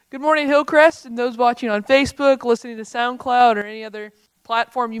Good morning, Hillcrest, and those watching on Facebook, listening to SoundCloud, or any other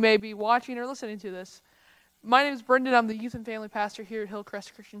platform you may be watching or listening to this. My name is Brendan. I'm the youth and family pastor here at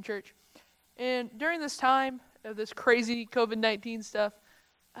Hillcrest Christian Church. And during this time of this crazy COVID-19 stuff,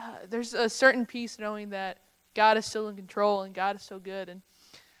 there's a certain peace knowing that God is still in control and God is so good. And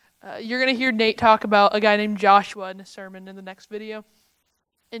you're going to hear Nate talk about a guy named Joshua in a sermon in the next video,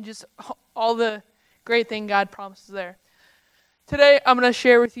 and just all the great thing God promises there. Today, I'm going to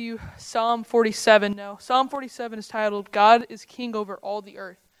share with you Psalm 47. Now, Psalm 47 is titled, God is King over all the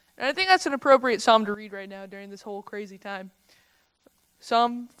earth. And I think that's an appropriate psalm to read right now during this whole crazy time.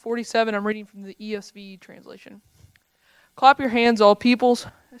 Psalm 47, I'm reading from the ESV translation. Clap your hands, all peoples.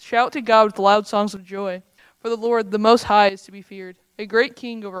 Shout to God with loud songs of joy. For the Lord, the Most High, is to be feared, a great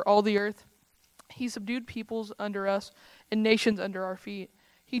king over all the earth. He subdued peoples under us and nations under our feet.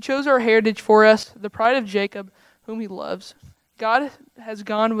 He chose our heritage for us, the pride of Jacob, whom he loves. God has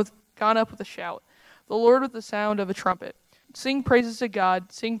gone up with a shout, the Lord with the sound of a trumpet. Sing praises to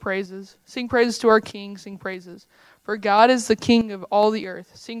God, sing praises to our King, sing praises. For God is the King of all the earth,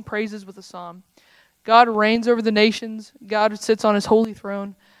 sing praises with a psalm. God reigns over the nations, God sits on his holy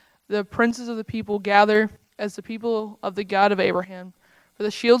throne. The princes of the people gather as the people of the God of Abraham. For the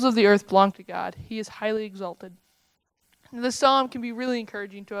shields of the earth belong to God, he is highly exalted. And this psalm can be really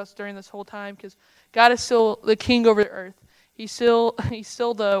encouraging to us during this whole time because God is still the King over the earth. He's still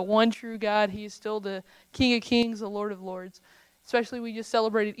the one true God. He's still the King of Kings, the Lord of Lords. Especially we just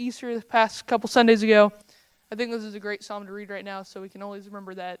celebrated Easter the past couple Sundays ago. I think this is a great psalm to read right now, so we can always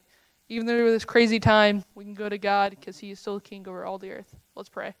remember that even through this crazy time, we can go to God because he is still the King over all the earth. Let's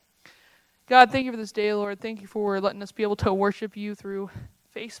pray. God, thank you for this day, Lord. Thank you for letting us be able to worship you through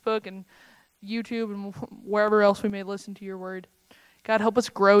Facebook and YouTube and wherever else we may listen to your word. God, help us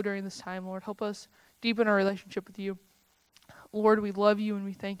grow during this time, Lord. Help us deepen our relationship with you. Lord, we love you and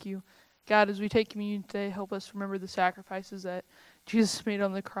we thank you. God, as we take communion today, help us remember the sacrifices that Jesus made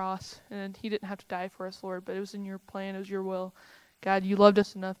on the cross. And he didn't have to die for us, Lord, but it was in your plan, it was your will. God, you loved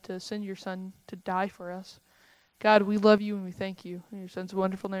us enough to send your son to die for us. God, we love you and we thank you. In your son's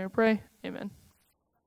wonderful name we pray. Amen.